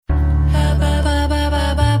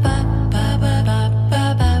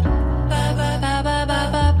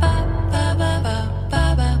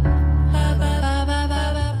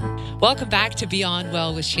Welcome back to Beyond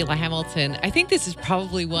Well with Sheila Hamilton. I think this is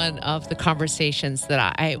probably one of the conversations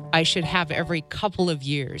that I should have every couple of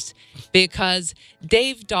years, because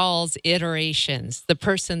Dave Dahl's iterations, the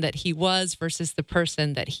person that he was versus the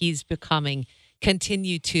person that he's becoming,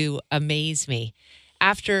 continue to amaze me.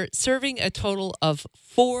 After serving a total of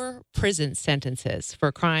 4 prison sentences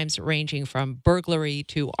for crimes ranging from burglary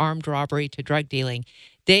to armed robbery to drug dealing,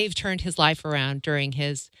 Dave turned his life around during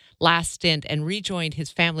his last stint and rejoined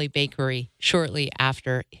his family bakery shortly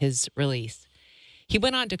after his release. He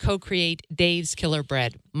went on to co-create Dave's Killer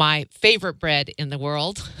Bread, my favorite bread in the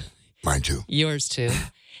world. Mine too. Yours too.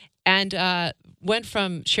 And went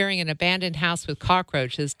from sharing an abandoned house with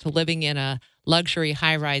cockroaches to living in a luxury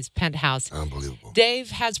high-rise penthouse. Unbelievable.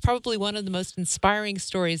 Dave has probably one of the most inspiring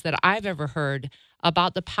stories that I've ever heard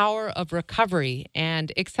about the power of recovery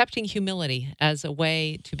and accepting humility as a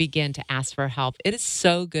way to begin to ask for help. It is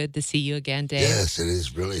so good to see you again, Dave. Yes, it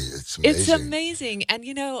is really. It's amazing. It's amazing. And,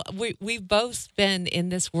 you know, we've both been in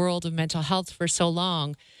this world of mental health for so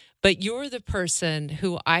long, but you're the person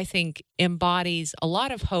who I think embodies a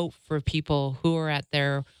lot of hope for people who are at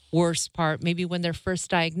their worst part, maybe when they're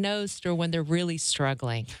first diagnosed or when they're really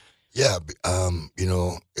struggling. Yeah, you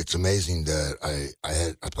know, it's amazing that I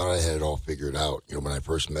thought I had it all figured out. You know, when I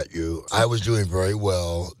first met you, I was doing very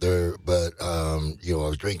well there, but you know, I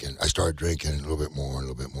was drinking. I started drinking a little bit more, and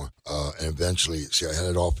eventually, see, I had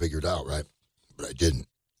it all figured out, right? But I didn't.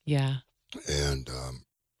 Yeah. And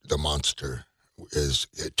the monster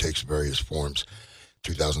it takes various forms.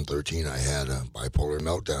 2013, I had a bipolar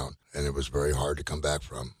meltdown, and it was very hard to come back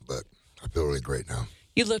from, but I feel really great now.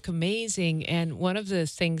 You look amazing. And one of the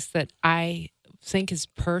things that I think is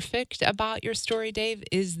perfect about your story, Dave,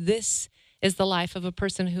 is this is the life of a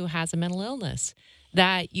person who has a mental illness,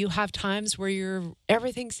 that you have times where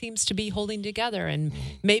everything seems to be holding together, and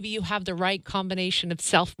maybe you have the right combination of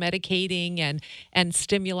self-medicating and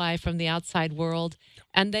stimuli from the outside world,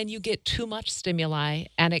 and then you get too much stimuli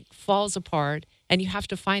and it falls apart, and you have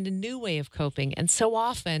to find a new way of coping. And so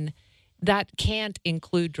often that can't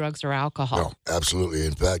include drugs or alcohol. No, absolutely.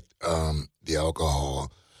 In fact, the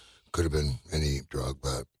alcohol could have been any drug,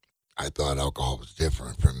 but I thought alcohol was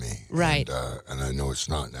different for me. Right. And I know it's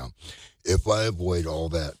not now. If I avoid all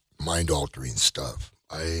that mind-altering stuff,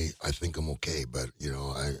 I think I'm okay, but, you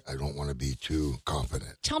know, I don't want to be too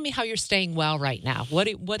confident. Tell me how you're staying well right now. What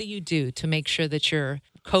do you do to make sure that you're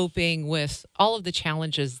coping with all of the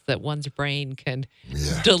challenges that one's brain can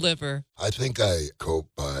deliver? I think I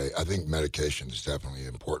cope I think medication is definitely an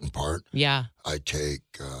important part. Yeah. I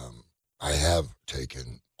have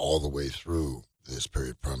taken all the way through this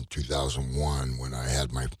period from 2001 when I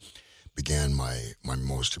had began my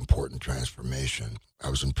most important transformation. I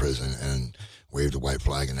was in prison and waved a white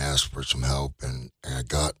flag and asked for some help, and I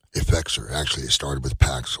got Effexor. Actually, it started with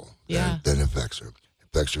Paxil, then Effexor.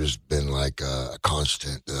 Effexor has been like a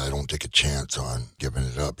constant that I don't take a chance on giving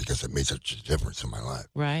it up because it made such a difference in my life.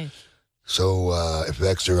 Right. So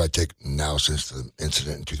Effexor I take now since the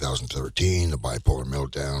incident in 2013, the bipolar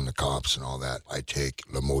meltdown, the cops and all that. I take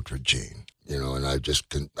lamotrigine, you know, and I just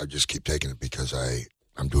keep taking it because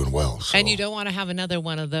I'm doing well. So. And you don't want to have another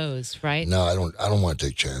one of those, right? No, I don't want to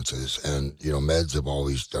take chances. And, you know, these meds have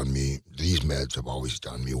always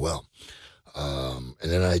done me well. And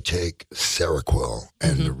then I take Seroquel.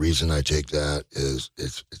 And the reason I take that is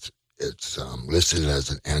it's listed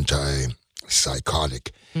as an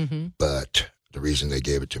antipsychotic. But the reason they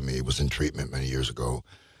gave it to me was in treatment many years ago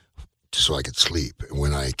so I could sleep. And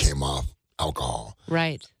when I came off alcohol.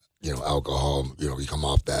 Right. You know, alcohol, you know, you come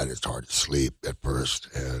off that, it's hard to sleep at first,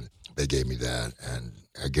 and they gave me that, and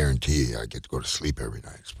I guarantee I get to go to sleep every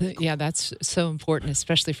night. Yeah, that's so important,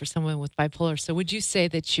 especially for someone with bipolar. So would you say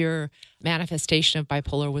that your manifestation of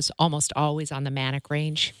bipolar was almost always on the manic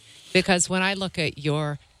range? Because when I look at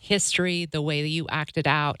your history, the way that you acted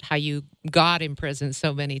out, how you got in prison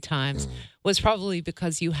so many times, was probably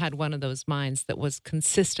because you had one of those minds that was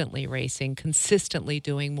consistently racing, consistently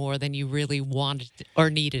doing more than you really wanted or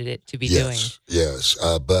needed it to be doing. Yes,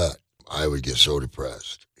 but I would get so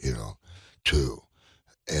depressed, you know, too.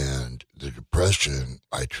 And the depression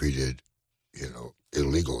I treated, you know,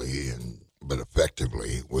 illegally but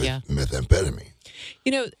effectively with methamphetamine.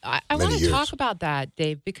 You know, I want to talk about that,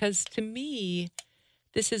 Dave, because to me,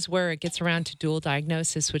 this is where it gets around to dual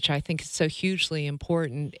diagnosis, which I think is so hugely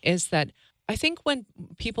important, is that I think when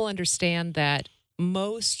people understand that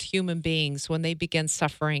most human beings, when they begin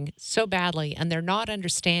suffering so badly and they're not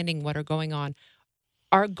understanding what are going on,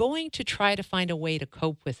 are going to try to find a way to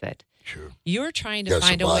cope with it. Sure. You're trying to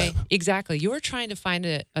find a way. Exactly. You're trying to find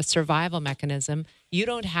a survival mechanism. You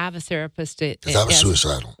don't have a therapist. Because I was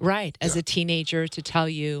suicidal. Right. As a teenager to tell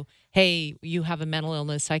you hey, you have a mental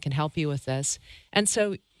illness, I can help you with this. And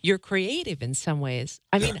so you're creative in some ways.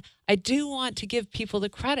 I mean, I do want to give people the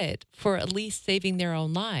credit for at least saving their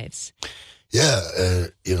own lives. Yeah,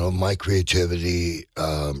 my creativity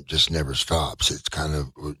just never stops. It's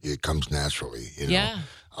it comes naturally. Yeah.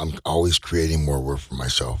 I'm always creating more work for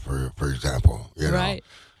myself. For example, Right.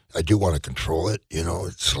 I do want to control it.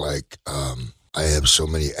 It's like I have so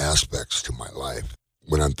many aspects to my life.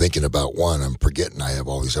 When I'm thinking about one, I'm forgetting I have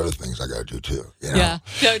all these other things I got to do too. Yeah,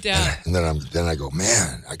 no doubt. And then I go,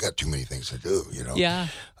 man, I got too many things to do. Yeah.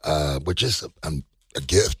 Which is a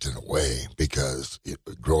gift in a way, because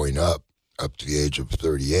growing up to the age of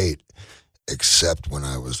 38, except when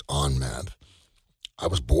I was on meth, I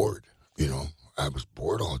was bored. I was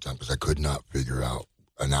bored all the time because I could not figure out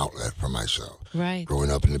an outlet for myself. Right. Growing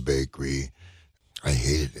up in the bakery, I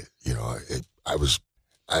hated it.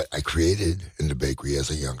 I created in the bakery as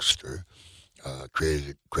a youngster,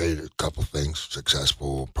 created a couple things,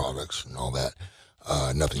 successful products and all that.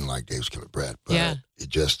 Nothing like Dave's Killer Bread, but it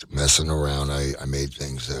just messing around. I made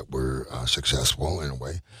things that were successful in a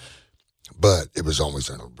way, but it was always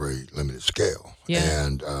on a very limited scale. Yeah.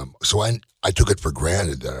 And so I took it for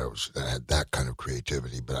granted that I had that kind of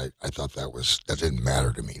creativity, but I thought that didn't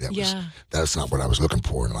matter to me. That's not what I was looking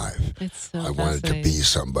for in life. It's so I wanted to be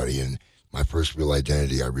somebody, and my first real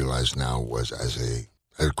identity, I realize now, was as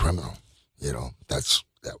a criminal. That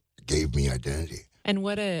gave me identity. And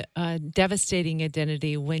what a devastating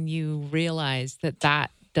identity when you realize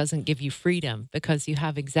that doesn't give you freedom, because you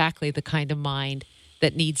have exactly the kind of mind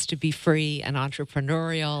that needs to be free and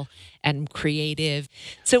entrepreneurial and creative.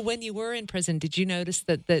 So when you were in prison, did you notice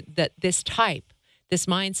that this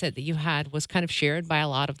mindset that you had was kind of shared by a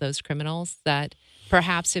lot of those criminals, that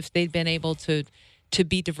perhaps if they'd been able to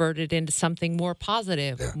be diverted into something more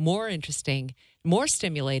positive, more interesting, more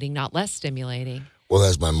stimulating, not less stimulating? Well,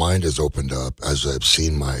 as my mind has opened up, as I've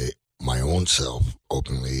seen my own self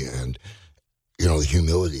openly, and the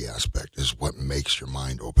humility aspect is what makes your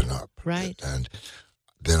mind open up. Right. And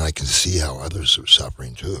then I can see how others are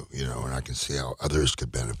suffering too, and I can see how others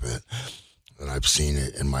could benefit. And I've seen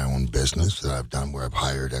it in my own business that I've done, where I've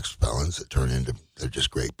hired ex-felons that they're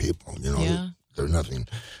just great people. There's nothing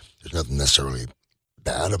necessarily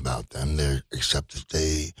bad about them, except that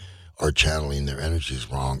they are channeling their energies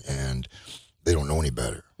wrong, and they don't know any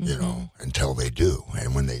better, until they do.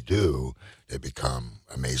 And when they do, they become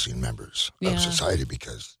amazing members of society,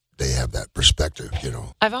 because they have that perspective,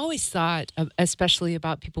 I've always thought, especially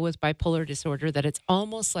about people with bipolar disorder, that it's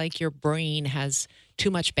almost like your brain has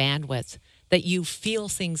too much bandwidth, that you feel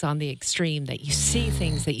things on the extreme, that you see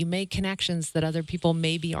things, that you make connections that other people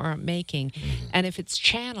maybe aren't making. And if it's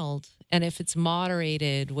channeled, and if it's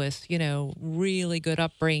moderated with, really good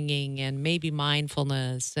upbringing and maybe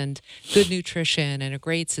mindfulness and good nutrition and a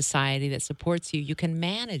great society that supports you, you can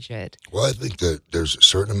manage it. Well, I think that there's a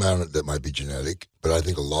certain amount that might be genetic, but I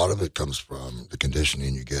think a lot of it comes from the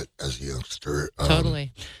conditioning you get as a youngster.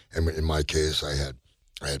 Totally. And in my case, I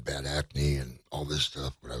had bad acne and all this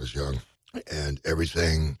stuff when I was young, and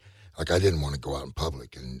everything. Like, I didn't want to go out in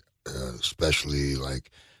public, and especially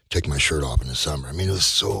like take my shirt off in the summer. I mean, it was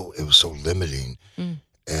so limiting.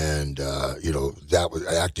 And,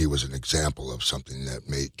 acne was an example of something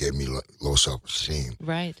that gave me low self-esteem.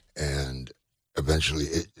 Right. And eventually,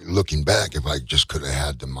 looking back, if I just could have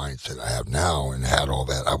had the mindset I have now and had all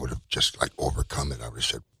that, I would have just overcome it. I would have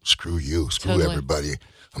said, screw you, screw everybody.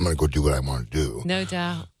 I'm going to go do what I want to do. No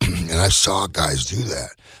doubt. And I saw guys do that.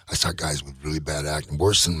 I saw guys with really bad acne,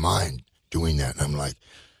 worse than mine, doing that. And I'm like,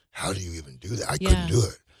 how do you even do that? I couldn't do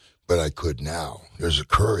it. But I could now. There's a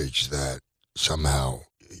courage that somehow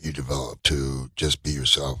you develop to just be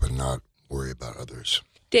yourself and not worry about others.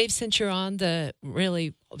 Dave, since you're on the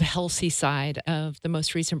really healthy side of the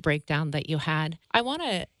most recent breakdown that you had, I want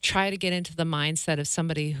to try to get into the mindset of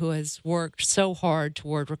somebody who has worked so hard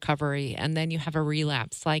toward recovery, and then you have a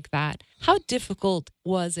relapse like that. How difficult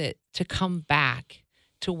was it to come back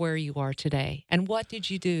to where you are today? And what did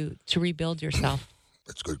you do to rebuild yourself?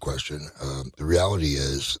 That's a good question. The reality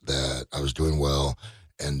is that I was doing well,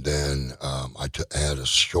 and then I had a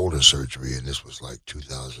shoulder surgery, and this was like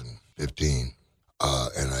 2015,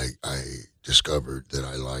 and I discovered that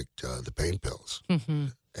I liked the pain pills,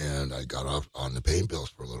 and I got off on the pain pills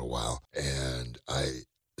for a little while, and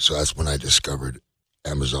so that's when I discovered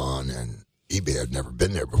Amazon and eBay. I'd never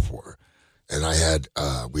been there before, and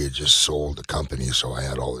we had just sold the company, so I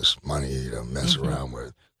had all this money to mess around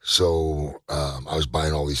with. So I was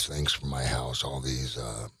buying all these things from my house, all these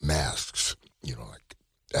masks,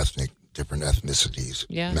 like different ethnicities,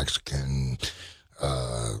 Mexican,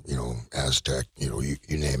 Aztec,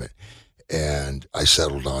 you name it. and I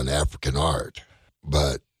settled on African art.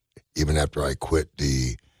 But even after I quit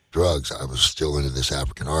the drugs, I was still into this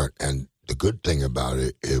African art. And the good thing about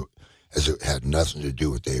it is it had nothing to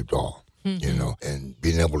do with Dave Dahl, you know, and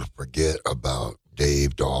being able to forget about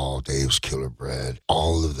Dave Dahl, Dave's Killer Bread,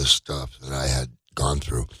 all of the stuff that I had gone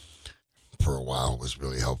through for a while was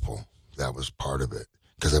really helpful. That was part of it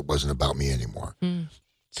because it wasn't about me anymore.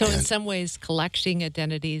 So in some ways, collecting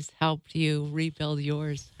identities helped you rebuild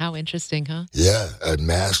yours. How interesting, huh? Yeah,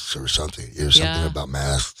 masks or something. There's something about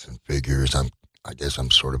masks and figures. I guess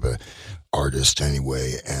I'm sort of a artist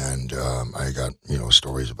anyway, and I got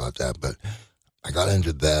stories about that. But I got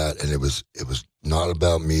into that, and it was not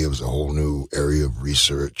about me. It was a whole new area of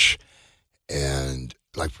research. And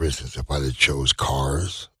like for instance, if I had chose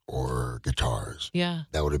cars or guitars,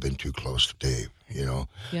 that would have been too close to Dave.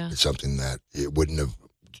 It's something that it wouldn't have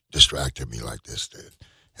distracted me like this did.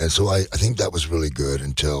 And so I think that was really good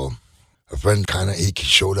until a friend he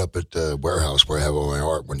showed up at the warehouse where I have all my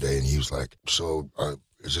art one day, and he was like, so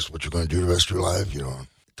is this what you're going to do the rest of your life?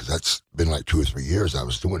 Because that's been like 2 or 3 years I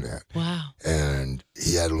was doing that. Wow. And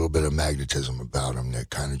he had a little bit of magnetism about him that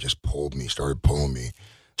kind of just started pulling me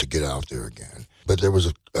to get out there again. But there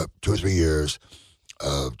was 2 or 3 years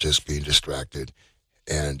of just being distracted.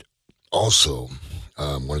 And also,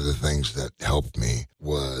 one of the things that helped me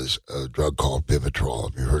was a drug called Vivitrol.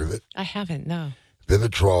 Have you heard of it? I haven't, no.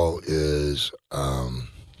 Vivitrol is,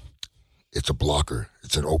 it's a blocker.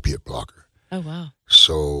 It's an opiate blocker. Oh, wow.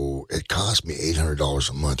 So it cost me $800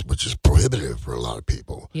 a month, which is prohibitive for a lot of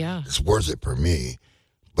people. Yeah. It's worth it for me.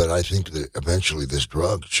 But I think that eventually this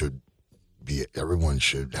drug everyone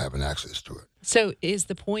should have an access to it. So is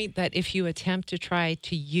the point that if you attempt to try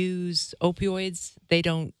to use opioids, they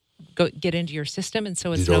don't get into your system, and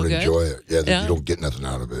so it's no good? You don't enjoy it. Yeah, you don't get nothing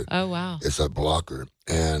out of it. Oh, wow. It's a blocker,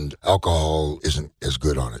 and alcohol isn't as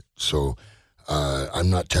good on it. So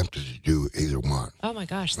I'm not tempted to do either one. Oh, my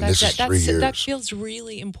gosh. This is 3 years. That feels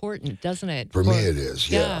really important, doesn't it? For me, it is,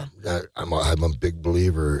 yeah. I'm a big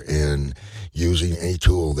believer in using any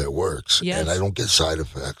tool that works, and I don't get side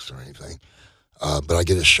effects or anything. But I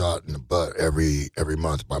get a shot in the butt every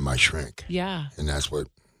month by my shrink. Yeah. And that's what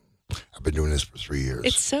I've been doing this for 3 years.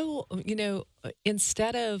 It's so,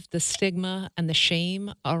 instead of the stigma and the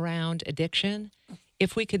shame around addiction,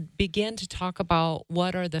 if we could begin to talk about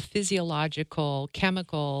what are the physiological,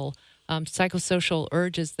 chemical, psychosocial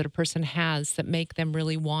urges that a person has that make them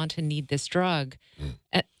really want and need this drug,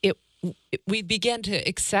 we begin to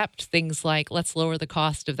accept things like, let's lower the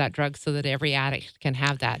cost of that drug so that every addict can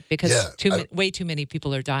have that, because way too many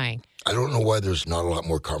people are dying. I don't know why there's not a lot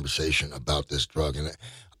more conversation about this drug. And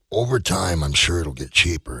over time, I'm sure it'll get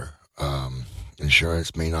cheaper.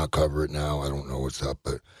 Insurance may not cover it now. I don't know what's up.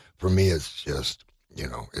 But for me, it's just,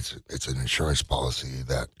 it's an insurance policy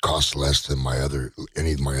that costs less than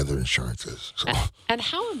any of my other insurances. So. And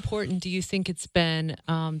how important do you think it's been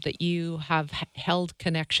that you have held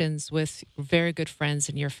connections with very good friends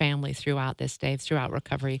in your family throughout this, Dave, throughout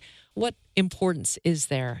recovery? What importance is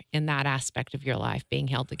there in that aspect of your life, being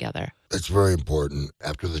held together? It's very important.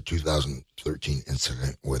 After the 2013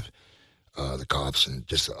 incident with the cops and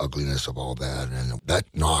just the ugliness of all that, and that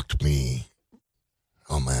knocked me.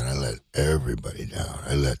 Oh, man, I let everybody down.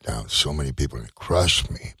 I let down so many people, and it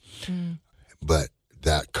crushed me. But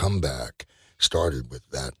that comeback started with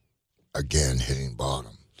that, again, hitting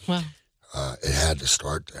bottom. Wow. It had to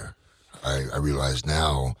start there. I realize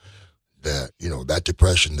now that, that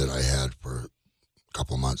depression that I had for a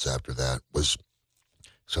couple of months after that was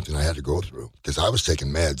something I had to go through. Because I was taking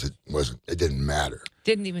meds. It didn't matter.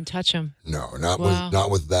 Didn't even touch them. No, not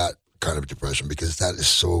with that kind of depression, because that is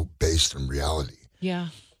so based in reality. Yeah.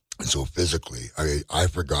 And so physically, I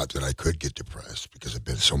forgot that I could get depressed because it's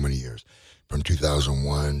been so many years. From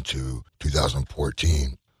 2001 to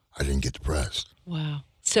 2014, I didn't get depressed. Wow.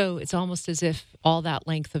 So it's almost as if all that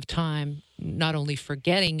length of time, not only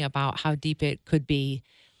forgetting about how deep it could be,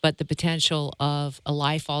 but the potential of a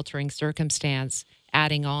life-altering circumstance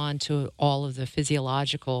adding on to all of the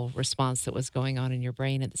physiological response that was going on in your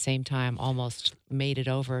brain at the same time almost made it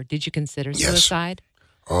over. Did you consider suicide?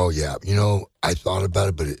 Oh, yeah. I thought about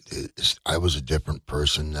it, but I was a different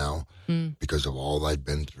person now because of all I'd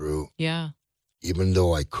been through. Yeah. Even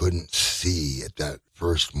though I couldn't see at that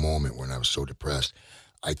first moment when I was so depressed,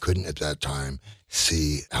 I couldn't at that time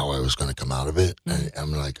see how I was going to come out of it. And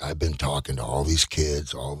I'm like, I've been talking to all these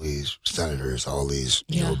kids, all these senators, all these,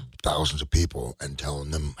 thousands of people and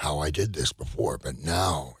telling them how I did this before. But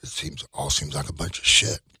now it seems like a bunch of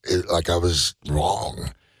shit. Like I was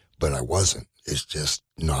wrong, but I wasn't. It's just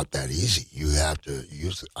not that easy. You have to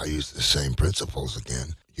I use the same principles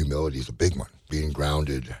again. Humility is a big one. Being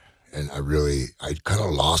grounded And I kind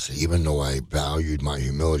of lost it, even though I valued my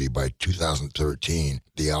humility. By 2013,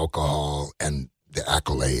 the alcohol and the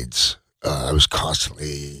accolades, I was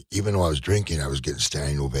constantly, even though I was drinking, I was getting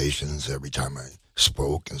standing ovations every time I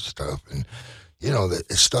spoke and stuff. And, that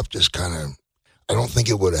stuff just kind of, I don't think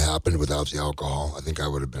it would have happened without the alcohol. I think I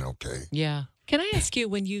would have been okay. Yeah. Can I ask you,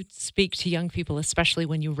 when you speak to young people, especially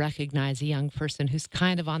when you recognize a young person who's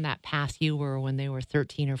kind of on that path you were when they were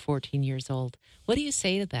 13 or 14 years old, what do you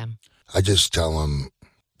say to them? I just tell them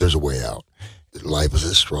there's a way out. Life is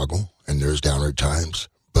a struggle, and there's downer times.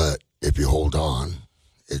 But if you hold on,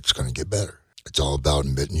 it's going to get better. It's all about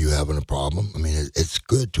admitting you having a problem. I mean, it's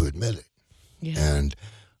good to admit it. Yeah. And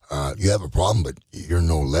you have a problem, but you're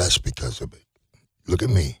no less because of it. Look at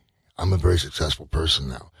me. I'm a very successful person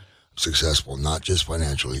now. Successful, not just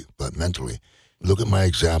financially, but mentally. Look at my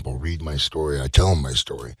example. Read my story. I tell them my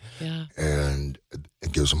story. Yeah. And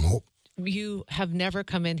it gives them hope. You have never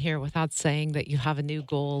come in here without saying that you have a new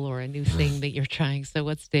goal or a new thing that you're trying. So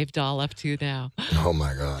what's Dave Dahl up to now? Oh,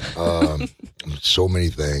 my God. So many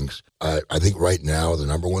things. I think right now the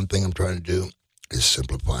number one thing I'm trying to do is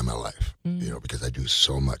simplify my life, because I do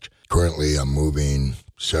so much. Currently, I'm moving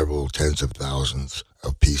several tens of thousands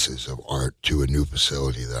of pieces of art to a new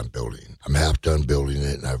facility that I'm building. I'm half done building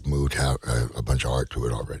it, and I've moved a bunch of art to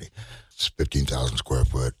it already. It's 15,000 square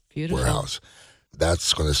foot Beautiful. Warehouse.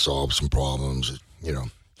 That's going to solve some problems,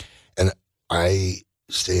 And I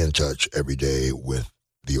stay in touch every day with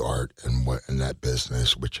the art and that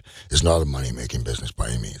business, which is not a money-making business by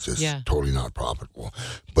any means. It's totally not profitable.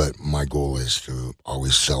 But my goal is to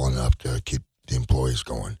always sell enough to keep the employees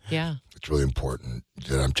going. Yeah. It's really important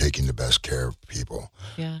that I'm taking the best care of people.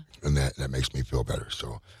 Yeah. And that makes me feel better.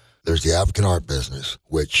 So there's the African art business,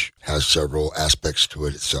 which has several aspects to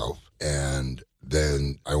it itself. And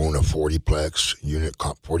then I own a 40-unit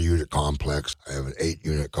complex. I have an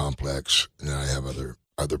 8-unit complex, and then I have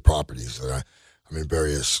other properties that I'm in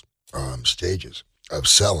various stages of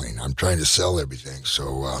selling. I'm trying to sell everything,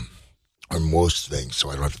 or most things, so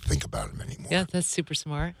I don't have to think about them anymore. Yeah, that's super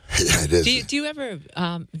smart. Yeah, it is. Do you ever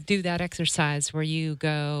do that exercise where you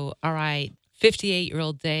go, all right,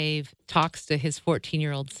 58-year-old Dave talks to his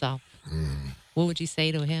 14-year-old self? What would you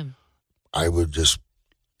say to him? I would just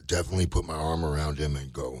definitely put my arm around him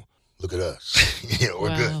and go, look at us.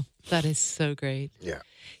 We're good. That is so great. Yeah.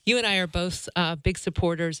 You and I are both big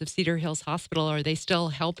supporters of Cedar Hills Hospital. Are they still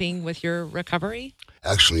helping with your recovery?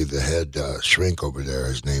 Actually, the head shrink over there,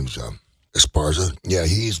 his name's Esparza. Yeah,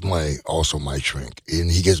 he's also my shrink.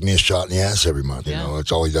 And he gives me a shot in the ass every month.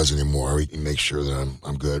 It's all he does anymore. He makes sure that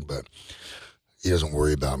I'm good, but he doesn't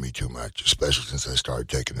worry about me too much, especially since I started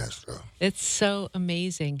taking that stuff. It's so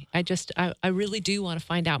amazing. I really do want to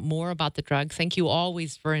find out more about the drug. Thank you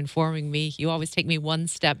always for informing me. You always take me one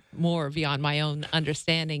step more beyond my own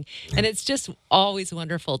understanding. And it's just always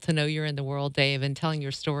wonderful to know you're in the world, Dave, and telling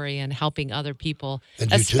your story and helping other people,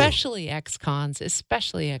 especially ex-cons.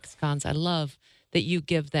 I love that you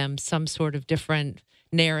give them some sort of different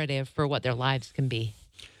narrative for what their lives can be.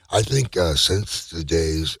 I think since the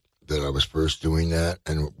days that I was first doing that,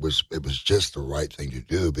 and it was just the right thing to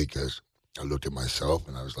do, because I looked at myself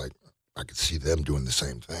and I was like, I could see them doing the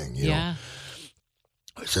same thing.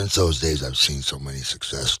 Since those days, I've seen so many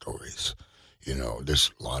success stories.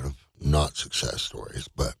 There's a lot of not success stories,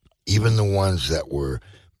 but even the ones that were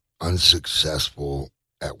unsuccessful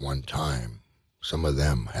at one time, some of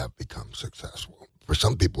them have become successful. For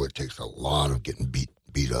some people, it takes a lot of getting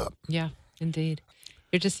beat up. Yeah, indeed.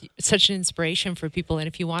 You're just such an inspiration for people. And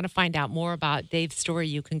if you want to find out more about Dave's story,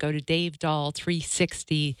 you can go to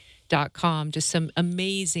davedahl360.com. Just some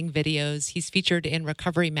amazing videos. He's featured in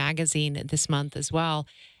Recovery Magazine this month as well.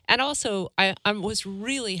 And also, I was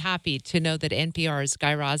really happy to know that NPR's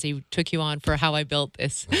Guy Razzie took you on for How I Built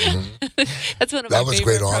This. Mm-hmm. That's one of my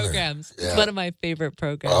favorite programs. Yeah. It's one of my favorite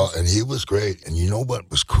programs. Oh, and he was great. And you know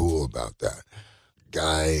what was cool about that?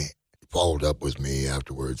 Guy followed up with me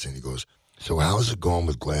afterwards, and he goes, so how's it going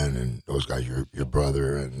with Glenn and those guys, your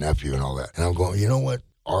brother and nephew and all that? And I'm going, you know what?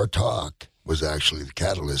 Our talk was actually the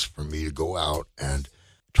catalyst for me to go out and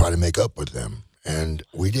try to make up with them. And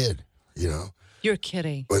we did, You're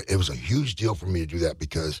kidding. But it was a huge deal for me to do that,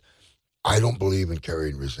 because I don't believe in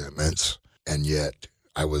carrying resentments. And yet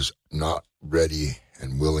I was not ready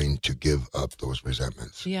and willing to give up those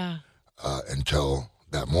resentments until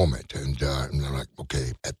that moment. And I'm like,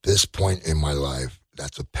 okay, at this point in my life,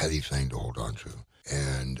 that's a petty thing to hold on to.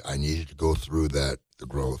 And I needed to go through the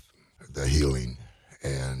growth, the healing,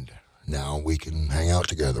 and now we can hang out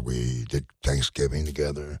together. We did Thanksgiving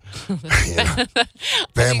together,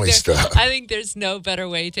 family stuff. I think there's no better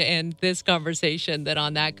way to end this conversation than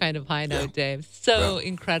on that kind of high note, Dave. So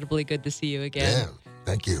incredibly good to see you again. Yeah,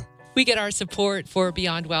 thank you. We get our support for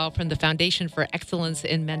Beyond Well from the Foundation for Excellence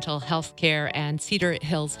in Mental Health Care and Cedar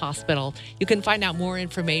Hills Hospital. You can find out more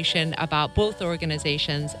information about both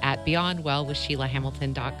organizations at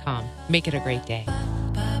beyondwellwithsheilahamilton.com. Make it a great day.